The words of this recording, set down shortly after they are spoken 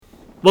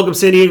Welcome,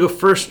 San Diego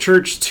First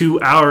Church, to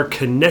our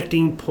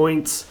Connecting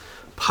Points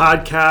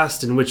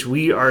podcast, in which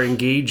we are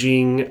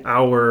engaging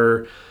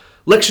our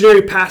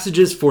lectionary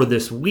passages for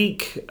this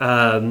week.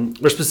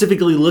 We're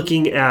specifically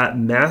looking at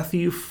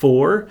Matthew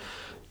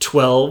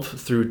 4:12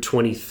 through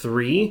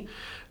 23,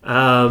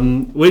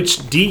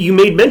 which Dee, you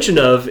made mention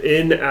of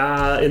in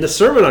the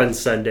sermon on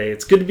Sunday.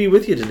 It's good to be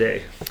with you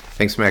today.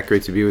 Thanks, Matt.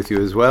 Great to be with you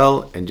as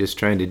well, and just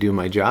trying to do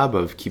my job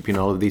of keeping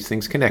all of these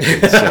things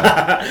connected. So.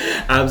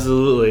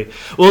 Absolutely.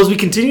 Well, as we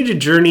continue to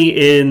journey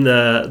in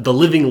the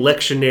Living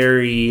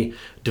Lectionary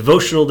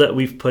devotional that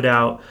we've put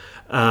out,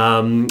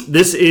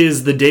 this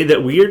is the day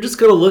that we are just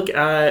going to look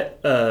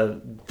at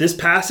this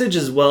passage,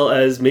 as well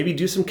as maybe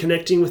do some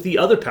connecting with the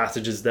other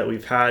passages that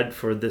we've had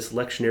for this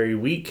lectionary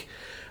week.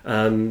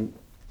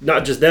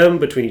 Not just them,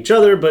 between each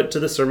other, but to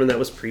the sermon that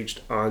was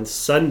preached on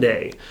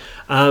Sunday.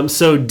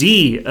 So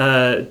Dee,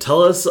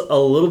 tell us a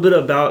little bit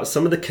about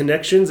some of the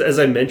connections. As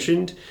I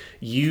mentioned,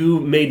 you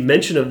made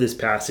mention of this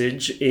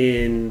passage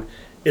in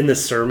the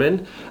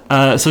sermon.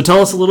 So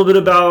tell us a little bit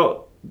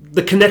about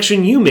the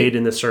connection you made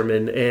in the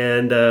sermon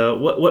and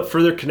what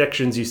further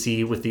connections you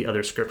see with the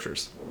other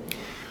scriptures.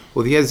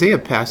 Well, the Isaiah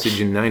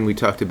passage in 9 we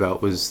talked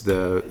about was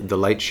the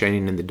light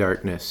shining in the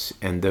darkness,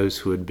 and those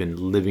who had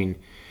been living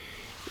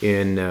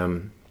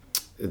in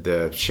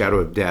the shadow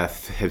of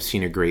death have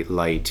seen a great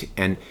light.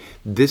 And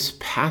this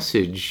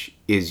passage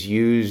is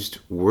used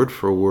word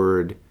for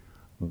word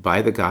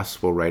by the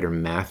gospel writer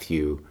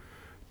Matthew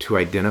to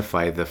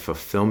identify the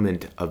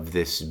fulfillment of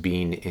this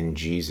being in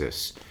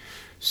Jesus.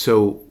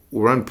 So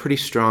we're on pretty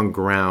strong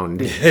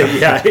ground.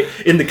 Yeah,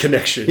 in the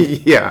connection.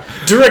 Yeah.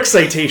 Direct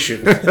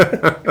citation.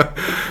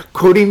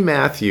 Quoting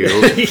Matthew,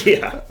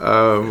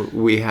 Yeah.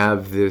 We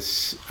have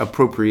this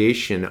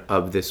appropriation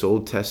of this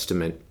Old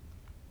Testament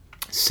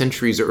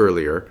centuries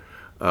earlier,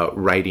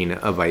 writing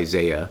of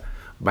Isaiah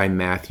by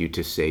Matthew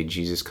to say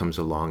Jesus comes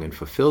along and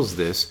fulfills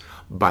this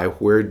by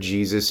where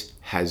Jesus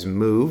has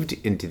moved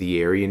into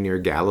the area near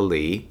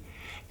Galilee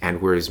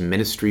and where his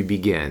ministry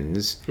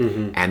begins,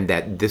 and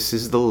that this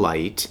is the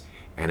light.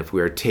 And if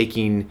we are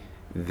taking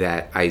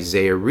that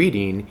Isaiah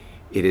reading,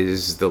 it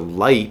is the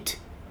light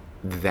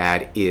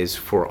that is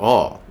for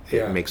all.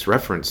 Yeah. It makes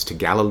reference to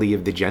Galilee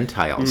of the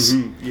Gentiles.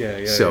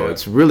 So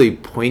it's really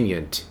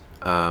poignant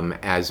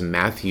as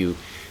Matthew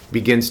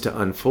begins to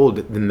unfold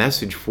the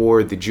message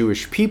for the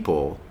Jewish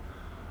people,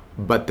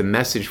 but the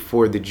message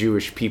for the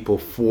Jewish people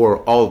for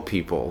all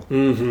people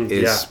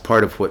is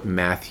part of what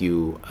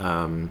Matthew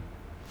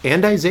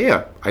and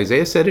Isaiah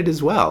said it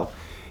as well,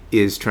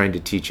 is trying to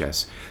teach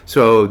us.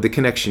 So the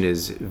connection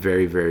is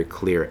very, very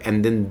clear.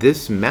 And then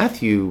this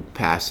Matthew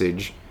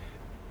passage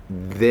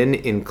then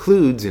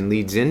includes and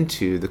leads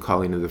into the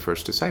calling of the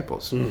first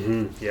disciples.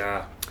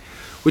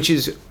 Which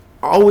is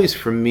always,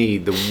 for me,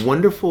 the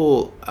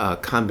wonderful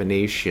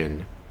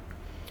combination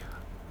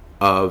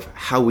of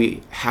how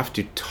we have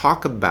to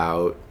talk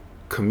about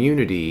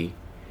community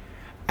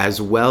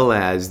as well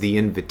as the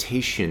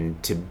invitation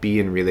to be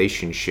in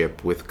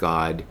relationship with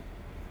God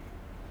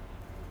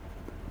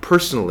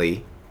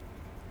personally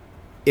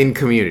in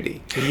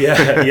community.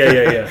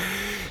 Yeah.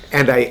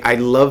 And I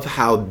love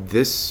how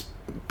this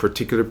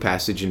particular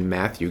passage in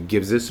Matthew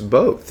gives us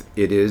both.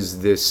 It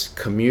is this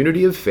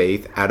community of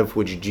faith out of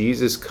which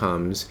Jesus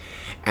comes,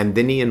 and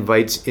then he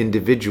invites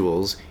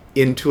individuals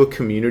into a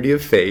community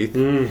of faith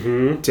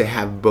to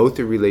have both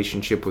a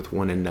relationship with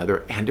one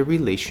another and a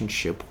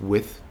relationship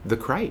with the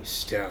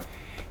Christ. Yeah.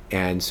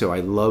 And so I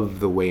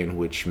love the way in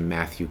which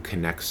Matthew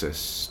connects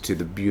us to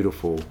the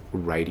beautiful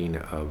writing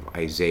of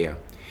Isaiah.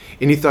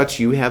 Any thoughts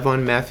you have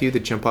on Matthew that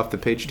jump off the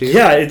page to you?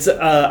 Yeah, it's.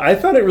 I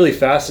found it really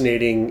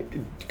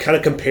fascinating, kind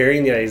of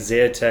comparing the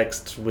Isaiah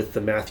text with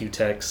the Matthew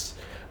text,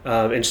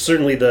 and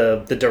certainly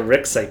the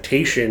direct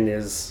citation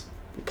is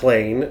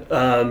plain.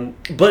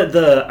 But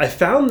I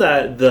found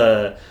that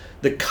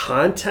the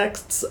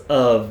contexts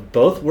of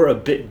both were a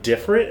bit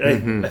different,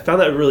 and I found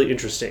that really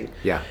interesting.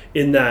 Yeah.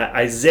 In that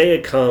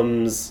Isaiah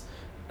comes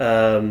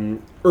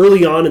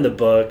early on in the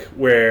book,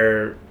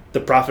 where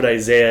the prophet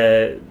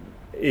Isaiah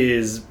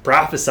is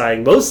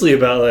prophesying mostly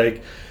about,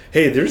 like,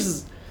 hey,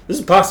 there's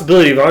a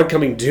possibility of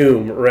oncoming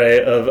doom,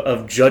 right,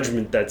 of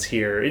judgment that's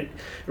here.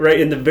 Right,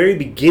 in the very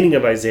beginning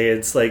of Isaiah,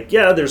 it's like,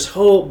 yeah, there's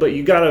hope, but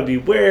you gotta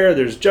beware,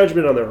 there's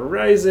judgment on the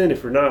horizon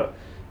if we're not,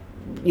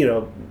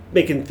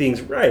 making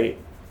things right.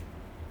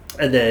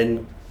 And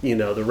then,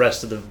 the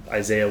rest of the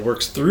Isaiah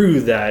works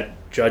through that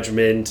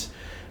judgment,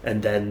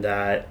 and then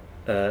that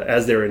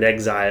as they're in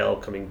exile,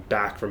 coming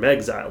back from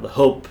exile, the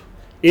hope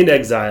in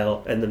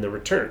exile, and then the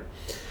return.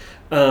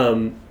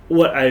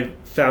 What I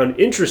found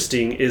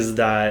interesting is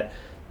that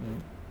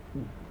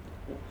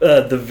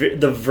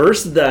the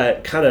verse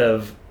that kind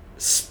of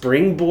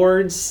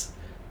springboards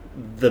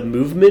the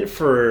movement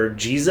for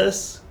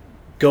Jesus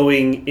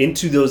going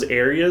into those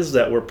areas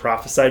that were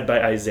prophesied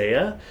by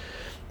Isaiah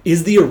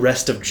is the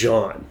arrest of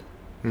John.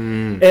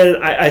 And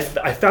I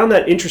found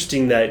that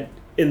interesting, that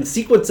in the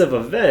sequence of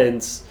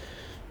events,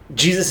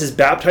 Jesus is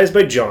baptized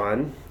by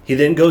John. He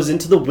then goes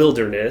into the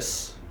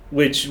wilderness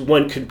which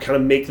one could kind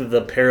of make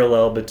the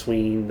parallel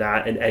between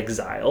that and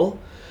exile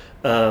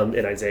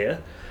in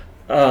Isaiah.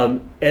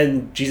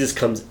 And Jesus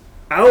comes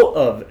out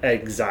of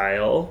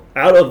exile,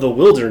 out of the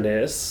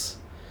wilderness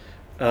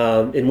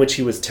in which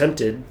he was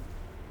tempted,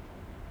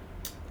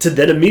 to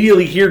then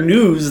immediately hear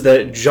news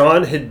that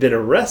John had been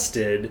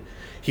arrested.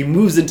 He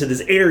moves into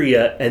this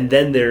area, and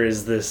then there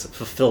is this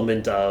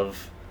fulfillment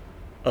of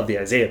the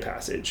Isaiah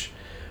passage.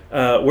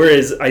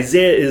 Whereas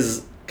Isaiah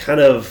is kind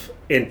of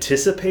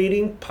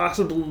anticipating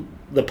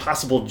the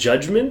possible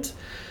judgment,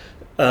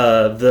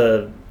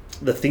 the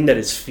thing that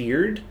is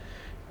feared.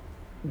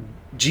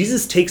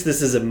 Jesus takes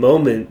this as a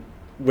moment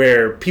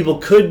where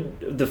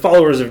the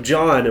followers of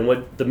John and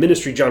what the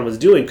ministry John was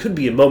doing could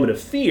be a moment of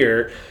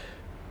fear.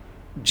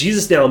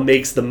 Jesus now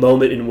makes the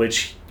moment in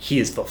which he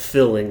is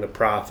fulfilling the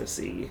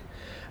prophecy.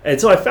 And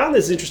so I found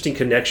this interesting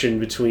connection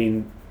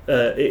between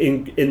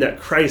in that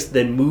Christ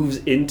then moves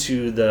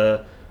into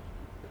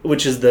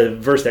which is the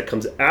verse that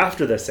comes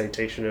after the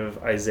citation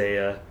of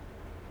Isaiah,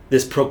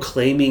 this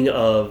proclaiming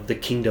of the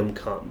kingdom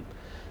come.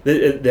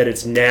 That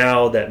it's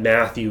now that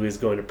Matthew is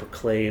going to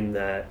proclaim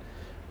that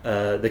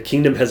the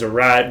kingdom has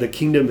arrived, the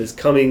kingdom is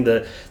coming,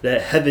 that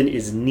heaven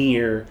is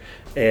near,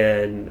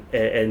 and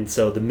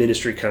so the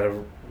ministry kind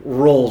of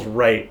rolls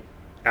right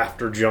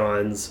after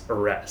John's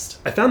arrest.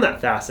 I found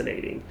that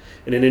fascinating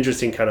and an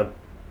interesting kind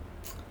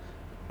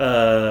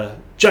of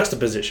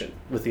juxtaposition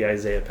with the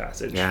Isaiah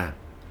passage. Yeah,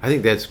 I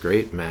think that's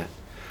great, Matt.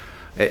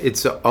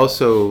 It's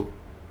also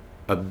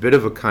a bit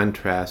of a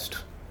contrast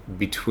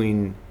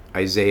between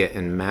Isaiah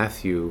and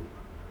Matthew,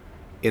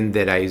 in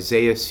that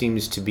Isaiah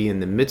seems to be in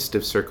the midst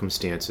of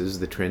circumstances,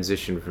 the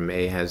transition from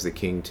Ahaz the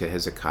king to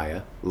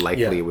Hezekiah,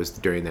 likely it was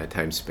during that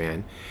time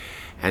span.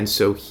 And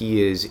so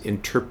he is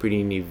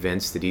interpreting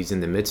events that he's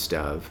in the midst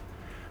of.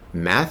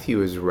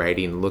 Matthew is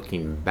writing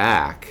looking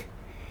back,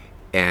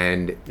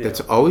 and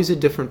it's always a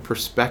different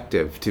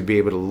perspective to be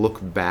able to look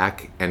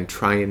back and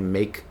try and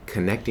make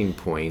connecting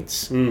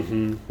points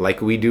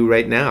like we do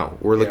right now.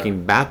 We're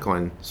looking back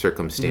on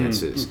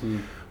circumstances,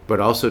 but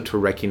also to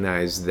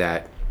recognize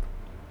that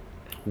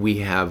we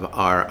have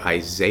our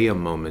Isaiah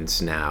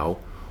moments now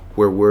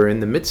where we're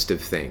in the midst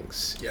of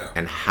things.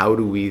 And how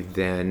do we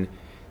then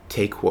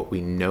take what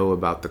we know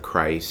about the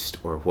Christ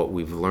or what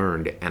we've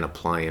learned and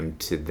apply them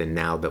to the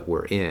now that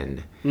we're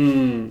in?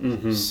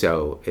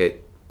 So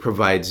it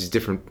provides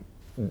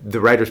the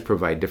writers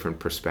provide different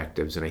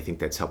perspectives, and I think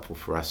that's helpful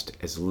for us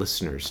as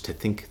listeners to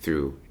think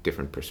through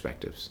different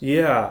perspectives.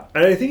 Yeah,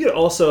 and I think it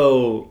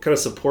also kind of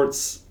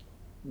supports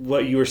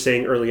what you were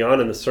saying early on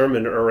in the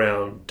sermon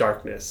around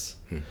darkness.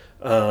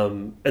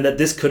 And that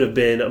this could have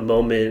been a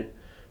moment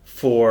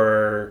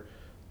for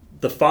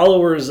the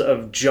followers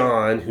of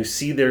John who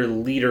see their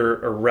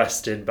leader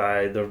arrested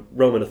by the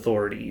Roman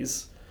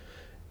authorities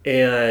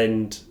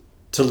and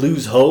to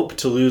lose hope,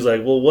 to lose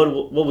like, well,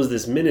 what was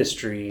this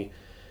ministry?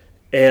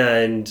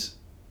 And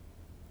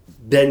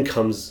then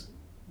comes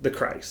the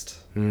Christ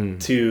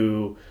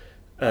to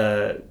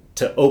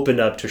open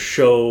up, to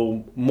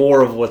show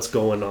more of what's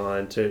going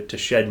on, to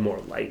shed more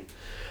light.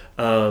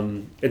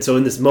 And so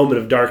in this moment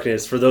of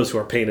darkness, for those who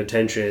are paying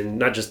attention,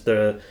 not just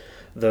the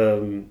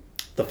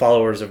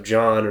followers of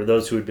John or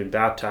those who had been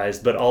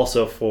baptized, but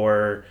also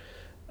for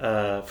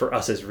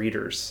us as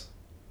readers,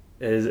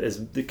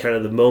 as the kind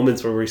of the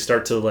moments where we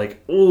start to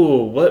like,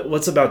 ooh,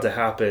 what's about to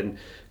happen?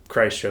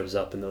 Christ shows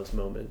up in those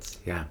moments.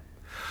 Yeah.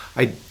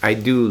 I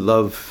do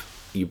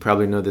love, you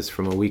probably know this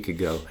from a week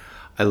ago,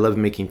 I love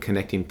making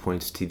connecting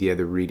points to the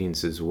other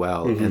readings as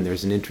well. And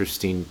there's an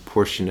interesting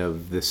portion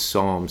of this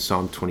Psalm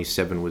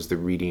 27 was the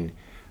reading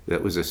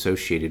that was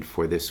associated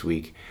for this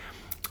week.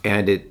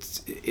 And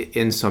it's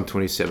in Psalm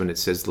 27, it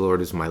says, "The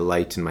Lord is my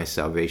light and my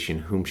salvation.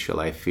 Whom shall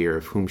I fear?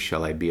 Of whom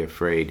shall I be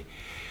afraid?"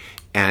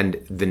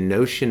 And the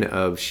notion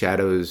of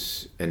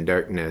shadows and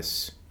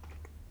darkness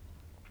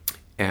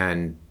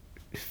and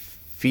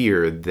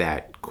fear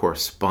that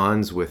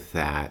corresponds with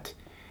that,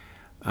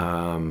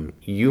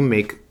 you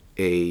make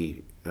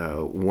a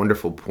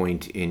wonderful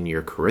point in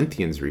your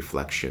Corinthians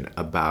reflection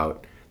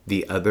about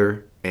the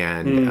other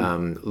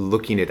and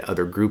looking at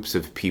other groups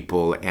of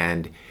people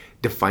and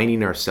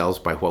defining ourselves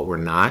by what we're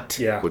not,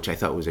 which I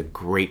thought was a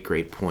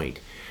great point.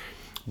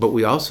 But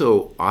we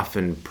also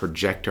often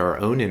project our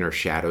own inner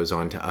shadows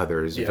onto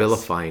others,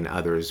 vilifying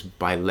others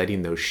by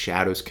letting those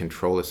shadows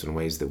control us in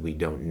ways that we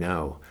don't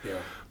know.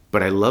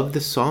 But I love the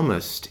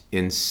psalmist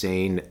in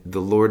saying, "The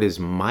Lord is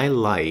my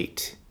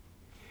light,"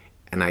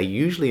 and I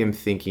usually am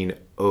thinking,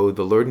 oh,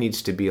 the Lord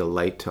needs to be a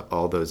light to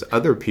all those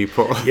other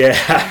people.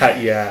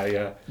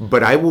 Yeah.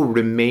 But I will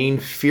remain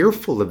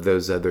fearful of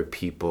those other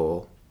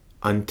people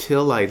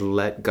until I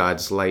let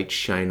God's light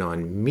shine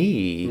on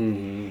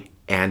me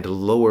and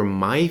lower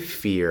my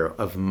fear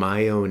of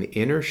my own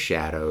inner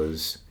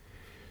shadows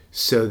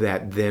so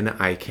that then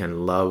I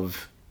can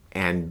love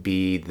and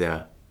be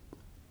the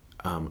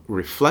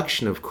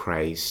reflection of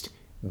Christ,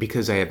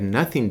 because I have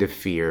nothing to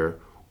fear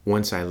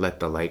once I let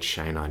the light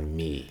shine on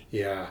me.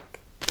 Yeah.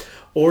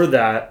 Or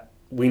that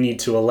we need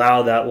to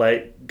allow that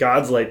light,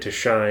 God's light, to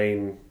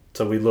shine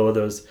So we lower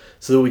those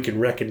so that we can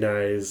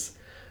recognize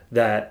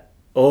that,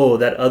 oh,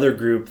 that other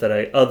group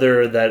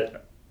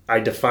that I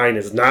define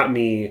as not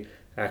me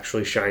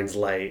actually shines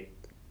light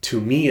to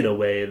me in a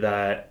way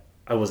that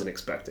I wasn't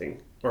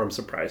expecting or I'm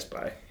surprised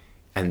by.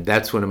 And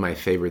that's one of my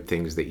favorite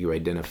things that you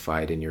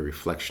identified in your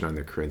reflection on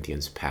the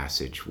Corinthians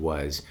passage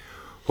was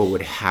what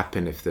would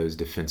happen if those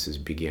defenses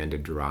began to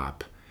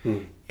drop.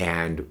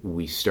 And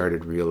we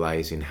started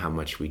realizing how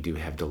much we do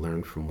have to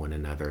learn from one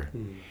another.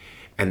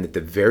 And that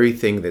the very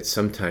thing that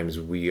sometimes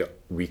we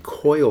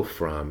recoil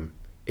from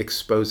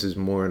exposes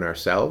more in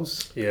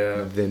ourselves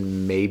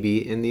than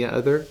maybe in the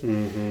other.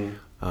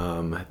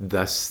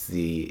 Thus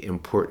the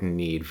important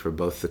need for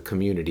both the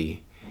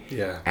community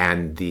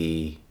and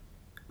the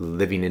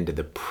living into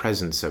the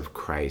presence of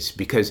Christ.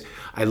 Because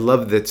I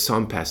love that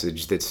psalm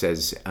passage that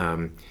says,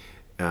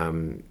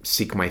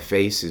 seek my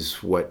face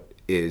is what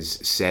is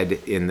said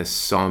in the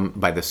psalm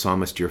by the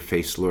psalmist, your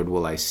face, Lord,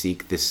 will I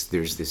seek.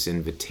 There's this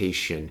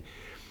invitation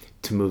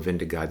to move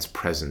into God's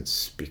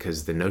presence,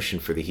 because the notion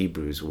for the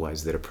Hebrews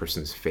was that a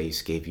person's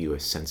face gave you a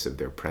sense of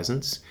their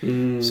presence.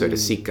 So to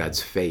seek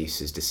God's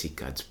face is to seek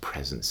God's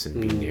presence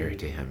and be near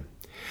to him.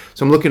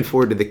 So I'm looking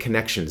forward to the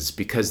connections,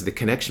 because the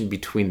connection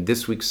between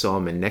this week's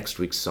psalm and next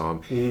week's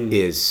psalm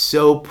is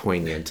so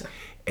poignant.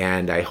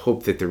 And I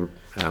hope that the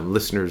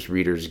listeners,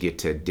 readers get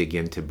to dig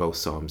into both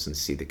psalms and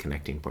see the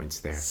connecting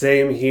points there.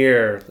 Same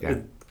here. Yeah.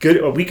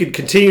 Good. We could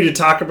continue to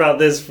talk about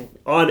this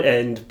on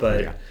end,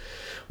 but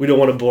we don't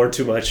want to bore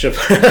too much of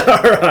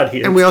our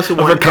audience. And we also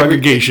want our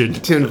congregation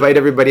to invite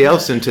everybody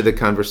else into the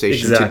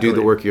conversation to do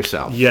the work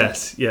yourself.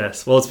 Yes.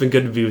 Well, it's been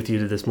good to be with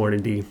you this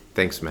morning, Dee.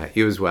 Thanks, Matt.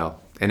 You as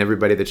well. And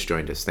everybody that's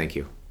joined us, thank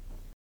you.